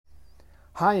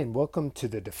Hi, and welcome to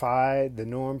the Defy the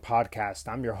Norm podcast.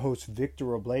 I'm your host, Victor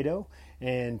Robledo,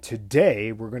 and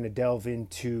today we're going to delve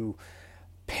into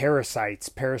parasites,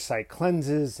 parasite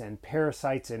cleanses, and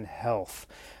parasites in health,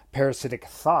 parasitic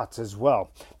thoughts as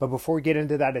well. But before we get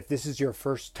into that, if this is your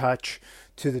first touch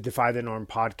to the Defy the Norm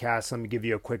podcast, let me give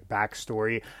you a quick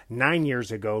backstory. 9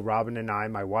 years ago, Robin and I,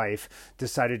 my wife,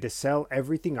 decided to sell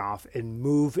everything off and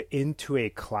move into a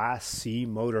Class C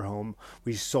motorhome.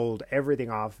 We sold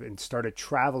everything off and started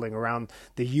traveling around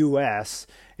the U.S.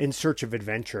 in search of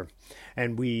adventure.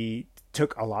 And we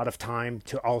took a lot of time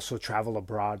to also travel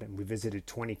abroad, and we visited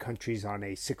 20 countries on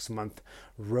a 6-month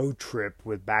road trip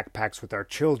with backpacks with our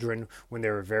children when they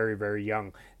were very, very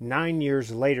young. 9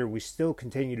 years later, we still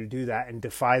continue to do that and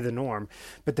defy the norm,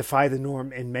 but defy the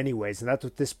norm in many ways. And that's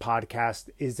what this podcast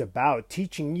is about,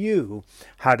 teaching you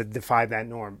how to defy that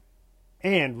norm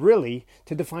and really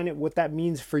to define it, what that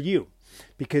means for you.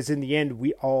 Because in the end,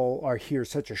 we all are here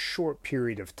such a short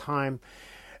period of time,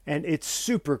 and it's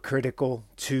super critical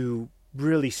to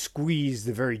really squeeze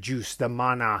the very juice, the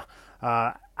mana,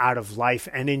 out of life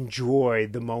and enjoy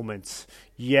the moments.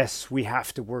 Yes, we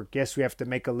have to work. Yes, we have to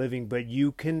make a living, but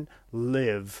you can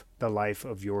live the life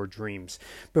of your dreams.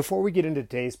 Before we get into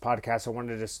today's podcast, I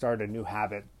wanted to start a new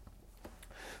habit.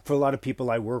 For a lot of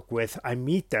people I work with, I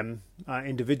meet them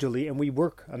individually, and we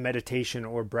work a meditation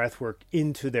or breath work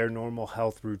into their normal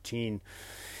health routine.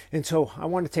 And so I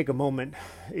want to take a moment.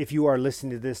 If you are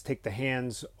listening to this, take the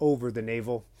hands over the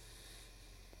navel.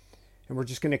 And we're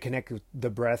just going to connect with the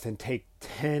breath and take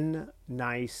 10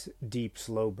 nice, deep,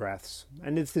 slow breaths.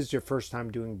 And if this is your first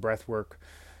time doing breath work,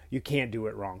 you can't do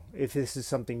it wrong. If this is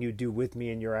something you do with me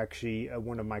and you're actually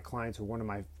one of my clients or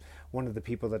one of the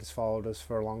people that has followed us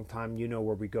for a long time, you know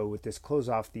where we go with this. Close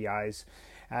off the eyes.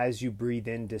 As you breathe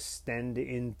in, distend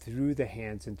in through the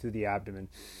hands and through the abdomen.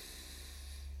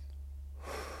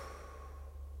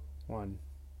 1.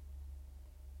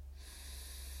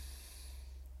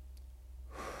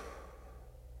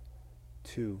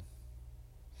 2,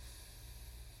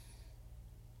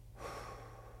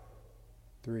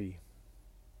 3,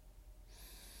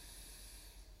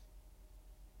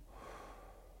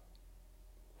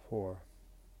 4,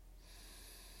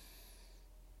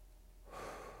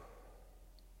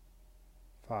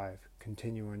 5.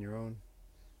 Continue on your own.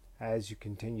 As you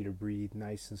continue to breathe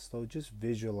nice and slow, just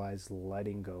visualize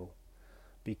letting go,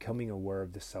 becoming aware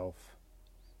of the self.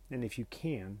 And if you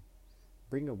can,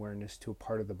 bring awareness to a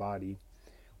part of the body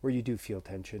where you do feel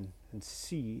tension, and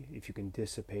see if you can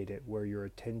dissipate it. Where your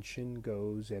attention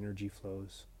goes, energy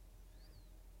flows.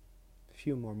 A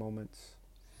few more moments.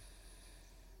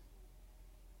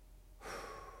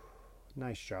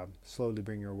 Nice job. Slowly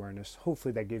bring your awareness.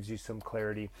 Hopefully that gives you some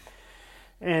clarity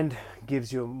and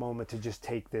gives you a moment to just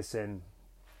take this in.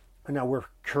 Now we're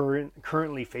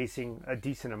currently facing a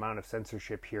decent amount of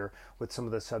censorship here with some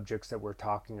of the subjects that we're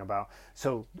talking about.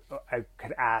 So I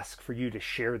could ask for you to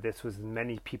share this with as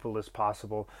many people as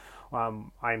possible.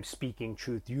 I'm speaking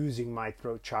truth, using my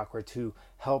throat chakra to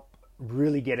help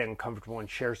really get uncomfortable and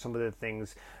share some of the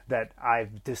things that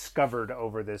I've discovered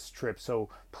over this trip. So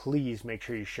please make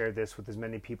sure you share this with as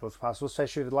many people as possible,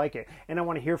 especially if you like it. And I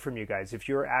want to hear from you guys. If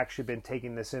you're actually been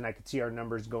taking this in, I can see our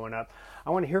numbers going up. I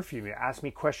want to hear from you. Ask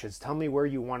me questions. Tell me where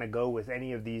you want to go with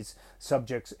any of these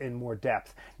subjects in more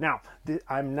depth. Now,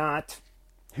 I'm not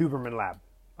Huberman Lab.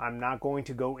 I'm not going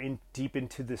to go in deep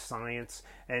into the science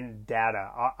and data.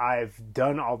 I've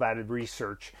done all that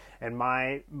research, and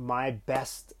my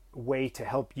best way to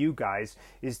help you guys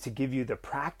is to give you the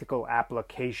practical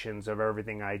applications of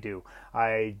everything I do.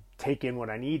 I take in what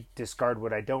I need, discard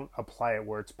what I don't, apply it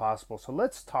where it's possible. So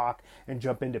let's talk and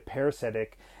jump into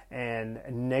parasitic and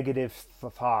negative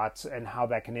thoughts and how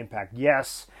that can impact.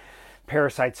 Yes,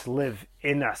 parasites live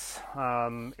in us,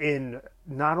 in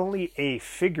not only a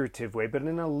figurative way, but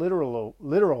in a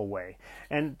literal way.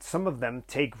 And some of them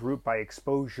take root by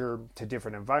exposure to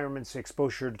different environments,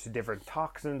 exposure to different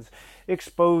toxins,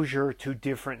 exposure to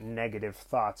different negative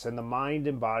thoughts. And the mind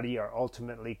and body are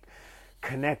ultimately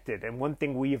connected. And one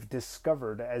thing we have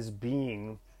discovered as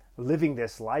living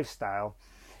this lifestyle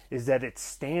is that it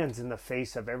stands in the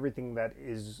face of everything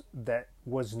that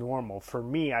was normal. For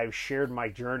me, I've shared my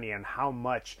journey and how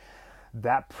much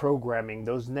that programming,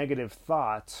 those negative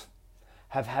thoughts,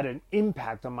 have had an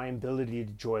impact on my ability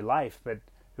to enjoy life. But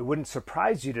it wouldn't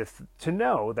surprise you to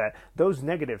know that those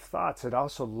negative thoughts had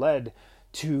also led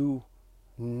to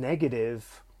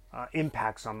negative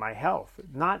impacts on my health.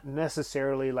 Not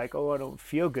necessarily like, oh, I don't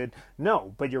feel good.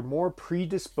 No, but you're more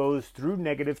predisposed through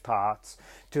negative thoughts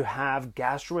to have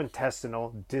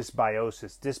gastrointestinal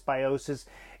dysbiosis. Dysbiosis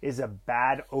is a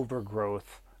bad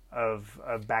overgrowth of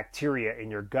bacteria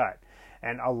in your gut.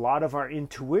 And a lot of our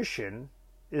intuition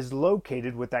is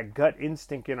located with that gut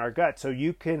instinct in our gut. So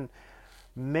you can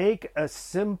make a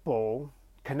simple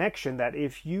connection that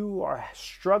if you are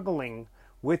struggling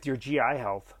with your GI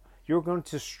health, you're going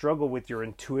to struggle with your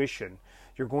intuition.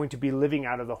 You're going to be living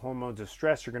out of the hormones of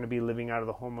stress. You're going to be living out of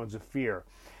the hormones of fear.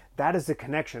 That is the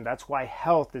connection. That's why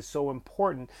health is so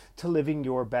important to living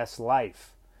your best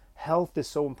life. Health is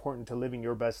so important to living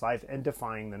your best life and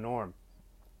defying the norm.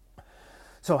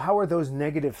 So how are those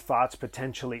negative thoughts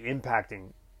potentially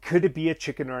impacting? Could it be a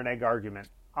chicken or an egg argument?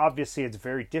 Obviously, it's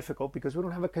very difficult because we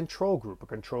don't have a control group. A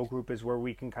control group is where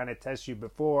we can kind of test you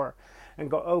before and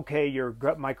go, okay, your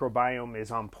gut microbiome is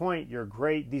on point. You're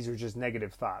great. These are just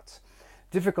negative thoughts.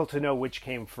 Difficult to know which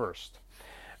came first.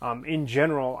 In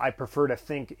general, I prefer to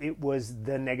think it was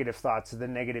the negative thoughts, the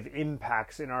negative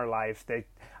impacts in our life that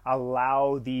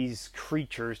allow these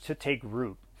creatures to take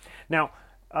root. Now,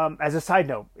 as a side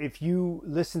note, if you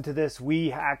listen to this,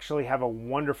 we actually have a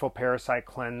wonderful parasite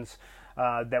cleanse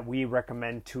that we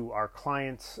recommend to our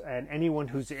clients, and anyone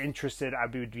who's interested, I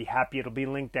would be happy. It'll be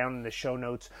linked down in the show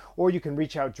notes, or you can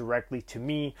reach out directly to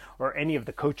me or any of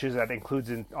the coaches. That includes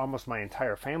in almost my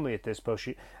entire family at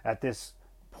this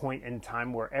point in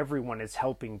time, where everyone is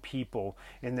helping people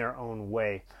in their own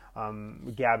way.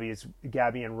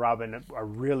 Gabby and Robin are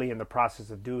really in the process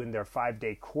of doing their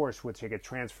 5-day course, which they could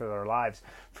transfer their lives.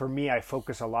 For me, I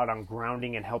focus a lot on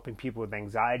grounding and helping people with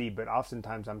anxiety, but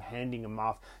oftentimes I'm handing them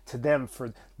off to them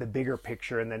for the bigger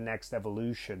picture and the next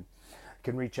evolution. You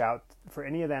can reach out for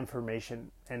any of that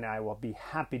information, and I will be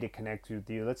happy to connect with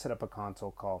you. Let's set up a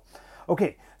consult call.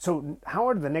 Okay, so how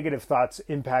are the negative thoughts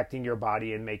impacting your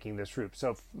body and making this root?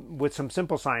 So with some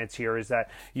simple science here is that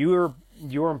your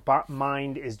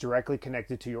mind is directly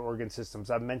connected to your organ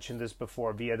systems. I've mentioned this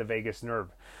before via the vagus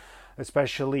nerve,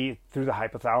 especially through the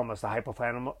hypothalamus.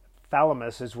 The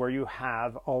hypothalamus is where you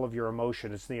have all of your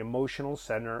emotion. It's the emotional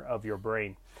center of your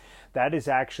brain. That is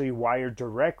actually wired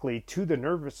directly to the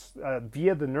nervous,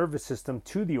 via the nervous system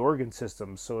to the organ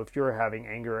system. So if you're having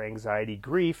anger, anxiety,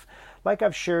 grief, like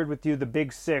I've shared with you, the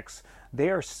big six,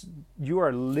 you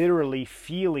are literally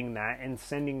feeling that and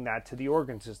sending that to the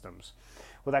organ systems.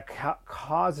 Well, that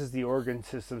causes the organ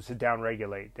systems to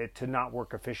downregulate, to not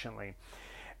work efficiently.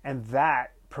 And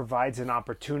that provides an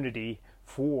opportunity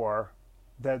for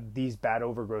these bad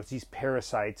overgrowths, these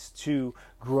parasites, to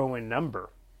grow in number.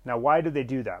 Now, why do they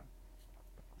do that?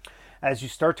 As you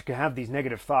start to have these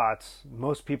negative thoughts,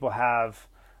 most people have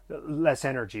less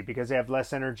energy. Because they have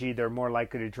less energy, they're more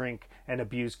likely to drink and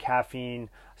abuse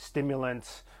caffeine,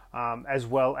 stimulants, as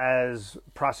well as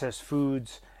processed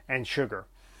foods and sugar.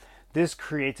 This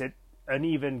creates an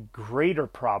even greater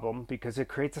problem because it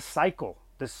creates a cycle,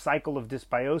 this cycle of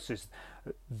dysbiosis.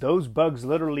 Those bugs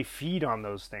literally feed on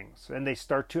those things, and they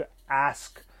start to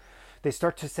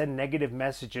send negative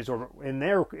messages, or in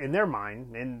their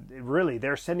mind, and really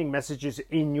they're sending messages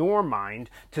in your mind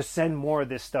to send more of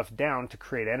this stuff down to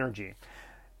create energy,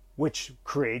 which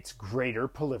creates greater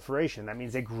proliferation. That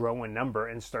means they grow in number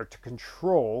and start to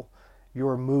control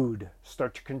your mood,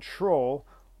 start to control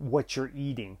what you're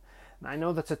eating. And I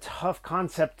know that's a tough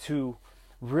concept to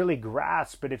really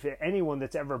grasp, but if anyone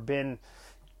that's ever been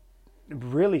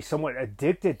really somewhat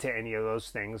addicted to any of those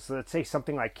things, let's say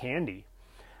something like candy,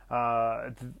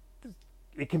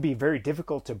 it can be very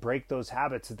difficult to break those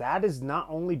habits. That is not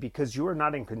only because you are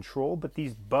not in control, but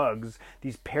these bugs,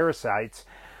 these parasites,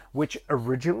 which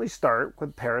originally start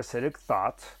with parasitic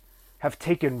thoughts, have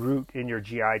taken root in your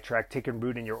GI tract, taken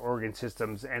root in your organ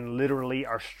systems, and literally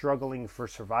are struggling for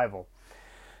survival.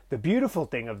 The beautiful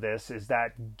thing of this is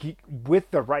that with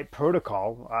the right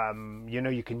protocol,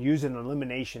 you can use an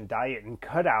elimination diet and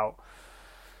cut out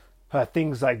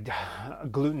things like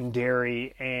gluten,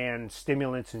 dairy, and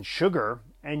stimulants and sugar,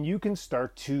 and you can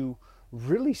start to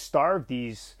really starve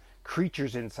these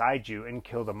creatures inside you and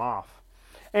kill them off.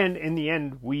 And in the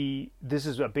end, this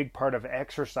is a big part of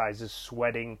exercise, is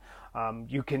sweating.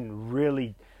 You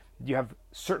have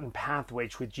certain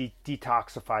pathways which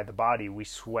detoxify the body. We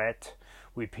sweat,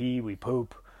 we pee, we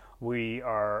poop, we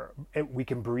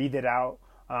can breathe it out.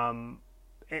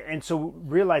 And so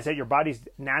realize that your body's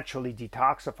naturally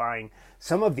detoxifying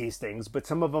some of these things, but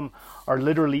some of them are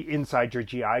literally inside your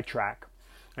GI tract.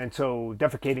 And so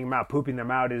defecating them out, pooping them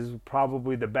out is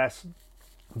probably the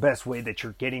best way that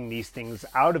you're getting these things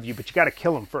out of you, but you got to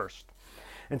kill them first.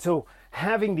 And so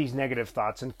having these negative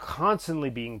thoughts and constantly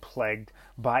being plagued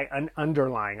by an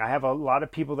underlying, I have a lot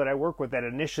of people that I work with that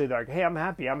initially they're like, hey, I'm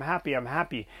happy.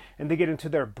 And they get into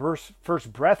their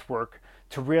first breath work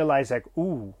to realize like,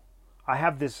 ooh, I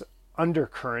have this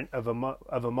undercurrent of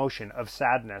emotion, of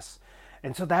sadness.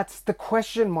 And so that's the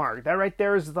question mark. That right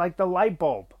there is like the light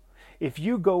bulb. if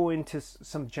you go into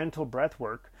some gentle breath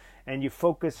work and you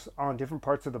focus on different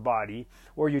parts of the body,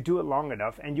 or you do it long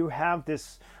enough and you have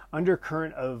this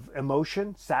undercurrent of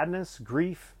emotion, sadness,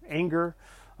 grief, anger,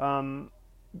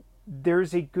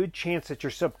 there's a good chance that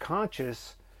your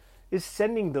subconscious is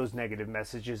sending those negative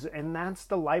messages, and that's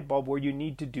the light bulb where you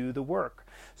need to do the work.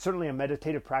 Certainly a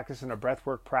meditative practice and a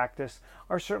breathwork practice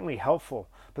are certainly helpful,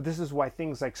 but this is why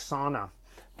things like sauna,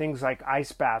 things like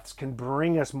ice baths can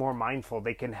bring us more mindful.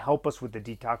 They can help us with the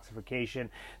detoxification.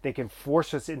 They can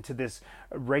force us into this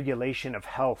regulation of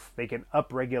health. They can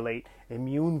upregulate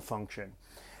immune function.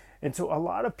 And so a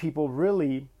lot of people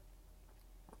really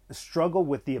struggle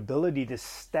with the ability to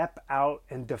step out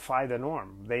and defy the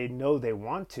norm. They know they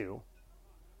want to,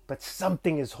 but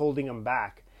something is holding them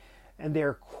back. And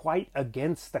they're quite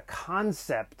against the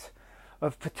concept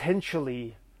of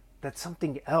potentially that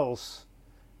something else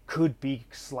could be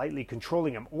slightly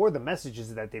controlling them, or the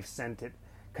messages that they've sent it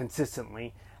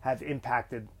consistently have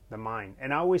impacted the mind.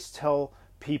 And I always tell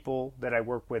people that I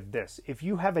work with this: if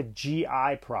you have a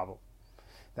GI problem,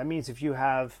 that means if you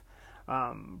have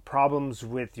problems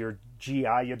with your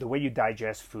GI, the way you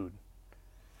digest food,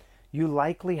 you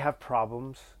likely have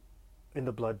problems in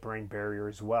the blood-brain barrier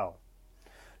as well.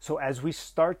 So as we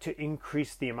start to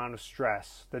increase the amount of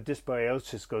stress, the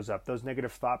dysbiosis goes up, those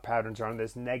negative thought patterns are on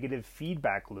this negative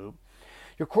feedback loop,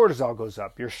 your cortisol goes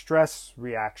up, your stress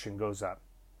reaction goes up.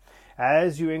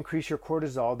 As you increase your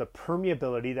cortisol, the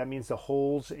permeability, that means the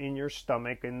holes in your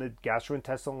stomach and the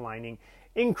gastrointestinal lining,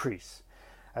 increase.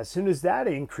 As soon as that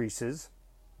increases,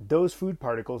 those food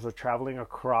particles are traveling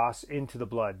across into the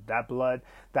blood.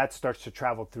 That starts to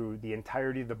travel through the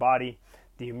entirety of the body.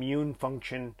 The immune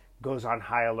function goes on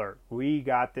high alert. We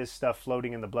got this stuff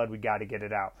floating in the blood. We got to get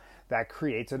it out. That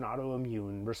creates an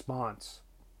autoimmune response.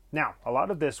 Now, a lot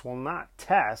of this will not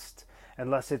test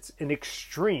unless it's an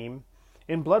extreme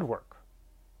in blood work,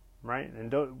 right?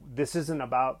 And this isn't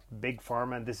about big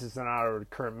pharma, and this isn't our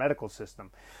current medical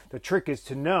system. The trick is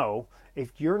to know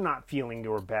if you're not feeling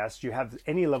your best, you have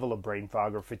any level of brain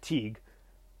fog or fatigue,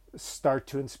 start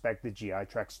to inspect the GI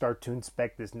tract, start to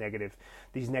inspect these negative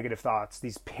thoughts,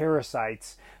 these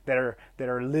parasites that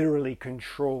are literally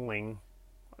controlling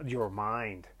your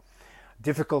mind.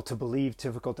 Difficult to believe,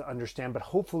 difficult to understand, but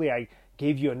hopefully I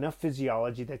gave you enough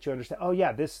physiology that you understand, oh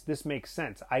yeah, this makes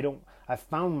sense. I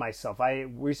found myself. I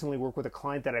recently worked with a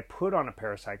client that I put on a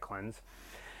parasite cleanse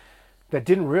that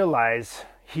didn't realize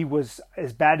he was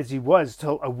as bad as he was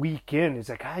till a week in. He's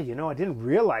like, I didn't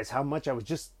realize how much I was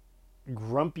just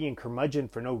grumpy and curmudgeon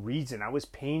for no reason. I was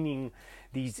painting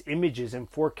these images and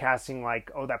forecasting like,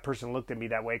 oh, that person looked at me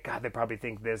that way. God, they probably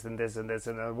think this and this and this.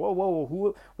 And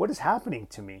whoa, what is happening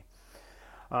to me?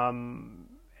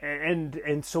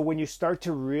 And so when you start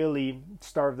to really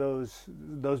starve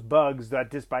those bugs, that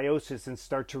dysbiosis, and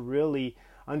start to really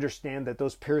understand that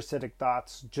those parasitic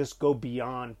thoughts just go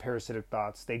beyond parasitic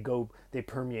thoughts, they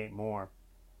permeate more.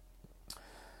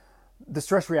 The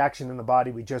stress reaction in the body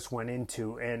we just went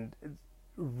into, and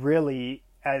really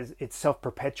as it's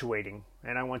self-perpetuating.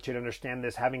 And I want you to understand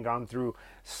this, having gone through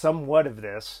somewhat of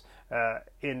this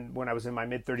when I was in my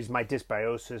mid-30s, my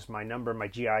dysbiosis, my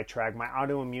GI tract, my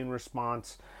autoimmune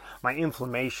response, my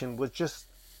inflammation was just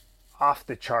off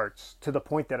the charts, to the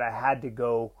point that I had to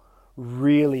go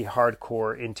really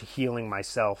hardcore into healing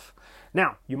myself.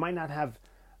 Now, you might not have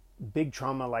big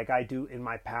trauma like I do in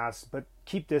my past, but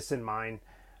keep this in mind.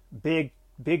 Big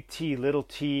T, little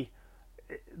t,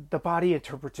 the body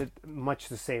interprets it much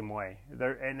the same way.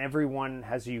 And everyone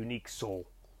has a unique soul.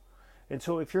 And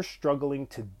so if you're struggling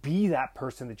to be that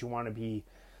person that you want to be,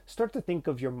 start to think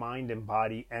of your mind and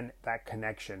body and that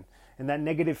connection. And that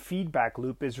negative feedback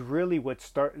loop is really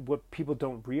what people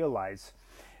don't realize,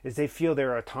 is they feel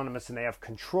they're autonomous and they have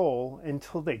control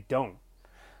until they don't.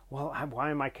 Well,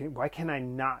 why can I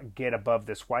not get above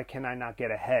this? Why can I not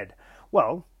get ahead?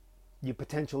 Well, you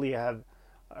potentially have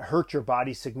hurt your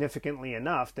body significantly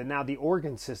enough that now the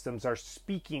organ systems are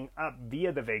speaking up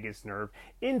via the vagus nerve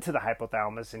into the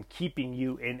hypothalamus and keeping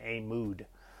you in a mood.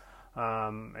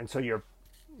 And so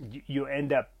you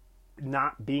end up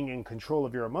not being in control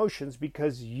of your emotions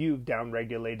because you've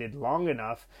downregulated long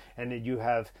enough, and that you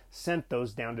have sent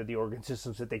those down to the organ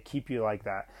systems that they keep you like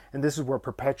that. And this is where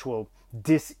perpetual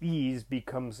dis-ease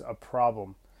becomes a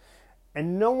problem.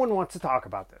 And no one wants to talk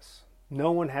about this.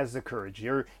 No one has the courage.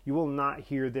 You will not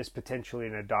hear this potentially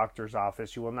in a doctor's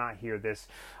office. You will not hear this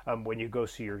when you go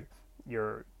see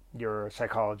your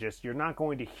psychologist. You're not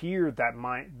going to hear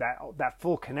that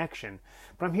full connection.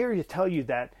 But I'm here to tell you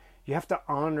that you have to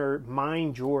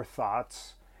mind your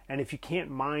thoughts. And if you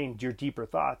can't mind your deeper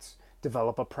thoughts,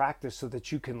 develop a practice so that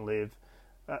you can live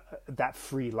that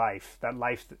free life, that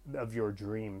life of your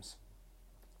dreams.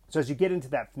 So as you get into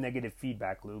that negative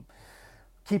feedback loop,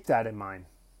 keep that in mind.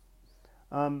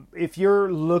 If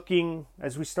you're looking,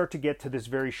 as we start to get to this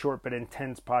very short but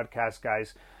intense podcast,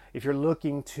 guys, if you're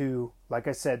looking to, like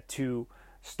I said, to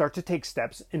start to take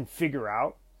steps and figure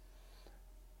out,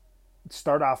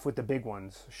 start off with the big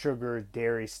ones: sugar,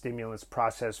 dairy, stimulants,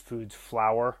 processed foods,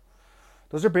 flour.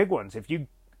 Those are big ones. If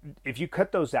you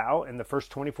cut those out in the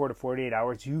first 24 to 48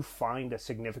 hours, you find a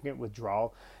significant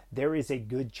withdrawal, there is a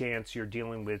good chance you're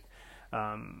dealing with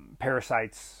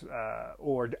parasites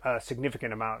or a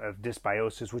significant amount of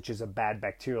dysbiosis, which is a bad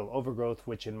bacterial overgrowth,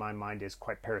 which in my mind is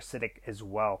quite parasitic as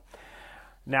well.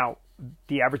 Now,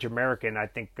 the average American, I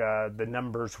think the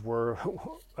numbers were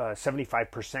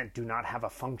 75% do not have a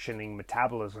functioning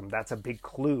metabolism. That's a big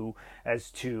clue as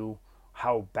to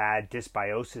how bad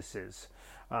dysbiosis is.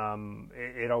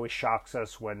 It always shocks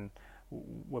us when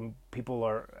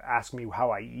people ask me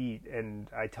how I eat, and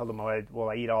I tell them, I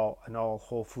eat an all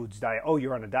whole foods diet. Oh,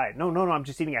 you're on a diet. No, I'm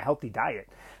just eating a healthy diet.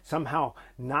 Somehow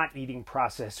not eating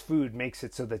processed food makes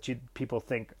it so that people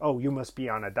think, oh, you must be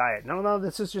on a diet. No,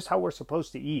 this is just how we're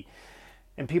supposed to eat.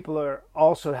 And people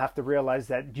also have to realize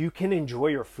that you can enjoy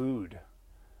your food,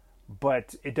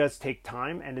 but it does take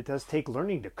time, and it does take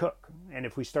learning to cook. And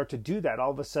if we start to do that,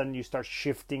 all of a sudden you start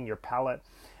shifting your palate,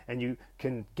 and you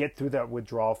can get through that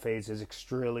withdrawal phase is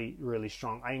extremely, really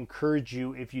strong. I encourage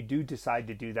you, if you do decide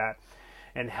to do that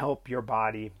and help your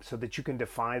body so that you can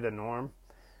defy the norm,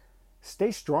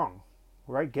 stay strong,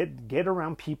 right? Get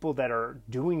around people that are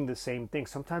doing the same thing.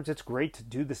 Sometimes it's great to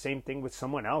do the same thing with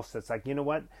someone else that's like, you know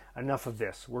what? Enough of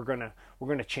this. We're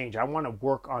gonna change. I want to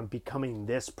work on becoming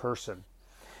this person.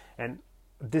 And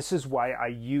this is why I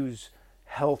use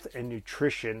health and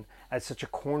nutrition as such a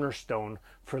cornerstone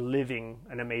for living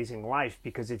an amazing life,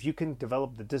 because if you can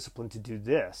develop the discipline to do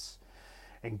this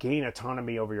and gain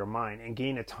autonomy over your mind and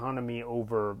gain autonomy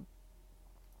over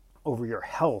your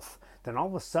health, then all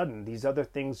of a sudden these other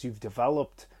things you've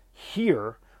developed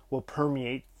here will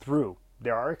permeate through.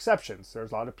 There are exceptions.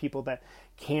 There's a lot of people that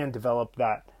can develop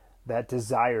that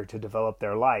desire to develop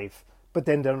their life, but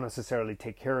then don't necessarily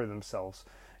take care of themselves.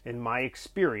 In my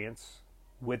experience,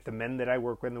 with the men that I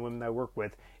work with and the women that I work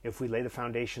with, if we lay the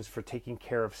foundations for taking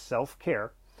care of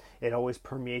self-care, it always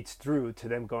permeates through to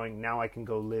them going, now I can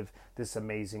go live this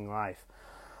amazing life.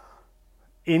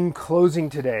 In closing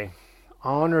today,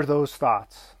 honor those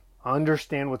thoughts.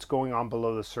 Understand what's going on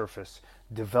below the surface.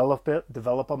 Develop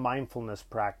a mindfulness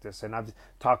practice. And I've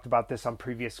talked about this on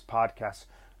previous podcasts.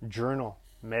 Journal,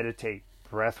 meditate,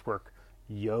 breath work,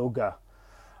 yoga.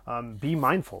 Be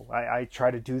mindful. I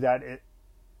try to do that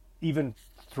even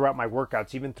throughout my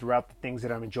workouts, even throughout the things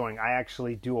that I'm enjoying. I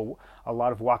actually do a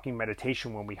lot of walking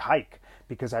meditation when we hike,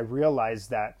 because I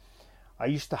realized that I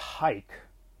used to hike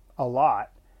a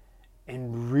lot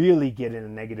and really get in a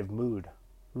negative mood.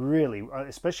 Really,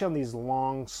 especially on these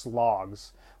long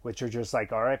slogs, which are just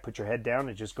like, all right, put your head down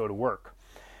and just go to work.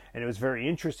 And it was very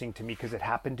interesting to me because it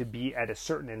happened to be at a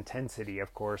certain intensity.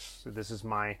 Of course, this is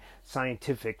my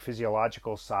scientific,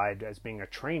 physiological side as being a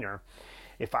trainer.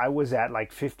 If I was at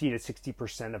like 50 to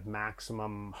 60% of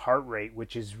maximum heart rate,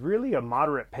 which is really a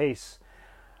moderate pace,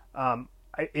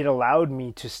 it allowed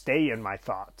me to stay in my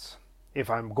thoughts. If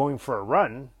I'm going for a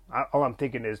run, all I'm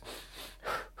thinking is,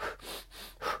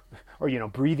 or,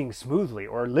 breathing smoothly,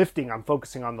 or lifting, I'm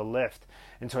focusing on the lift.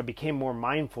 And so I became more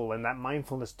mindful, and that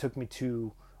mindfulness took me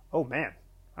to, oh man,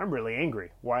 I'm really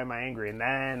angry. Why am I angry? And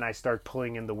then I start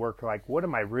pulling in the work, like, what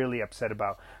am I really upset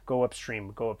about? Go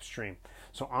upstream, go upstream.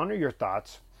 So honor your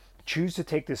thoughts. Choose to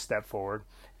take this step forward.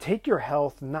 Take your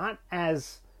health not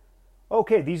as,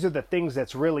 okay, these are the things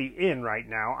that's really in right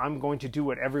now. I'm going to do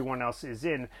what everyone else is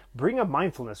in. Bring a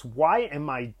mindfulness. Why am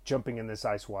I jumping in this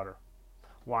ice water?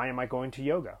 Why am I going to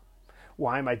yoga?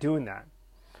 Why am I doing that?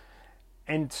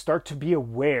 And start to be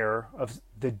aware of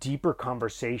the deeper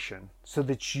conversation so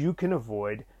that you can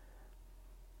avoid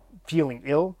feeling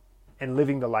ill and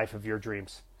living the life of your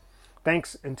dreams.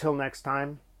 Thanks. Until next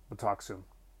time, we'll talk soon.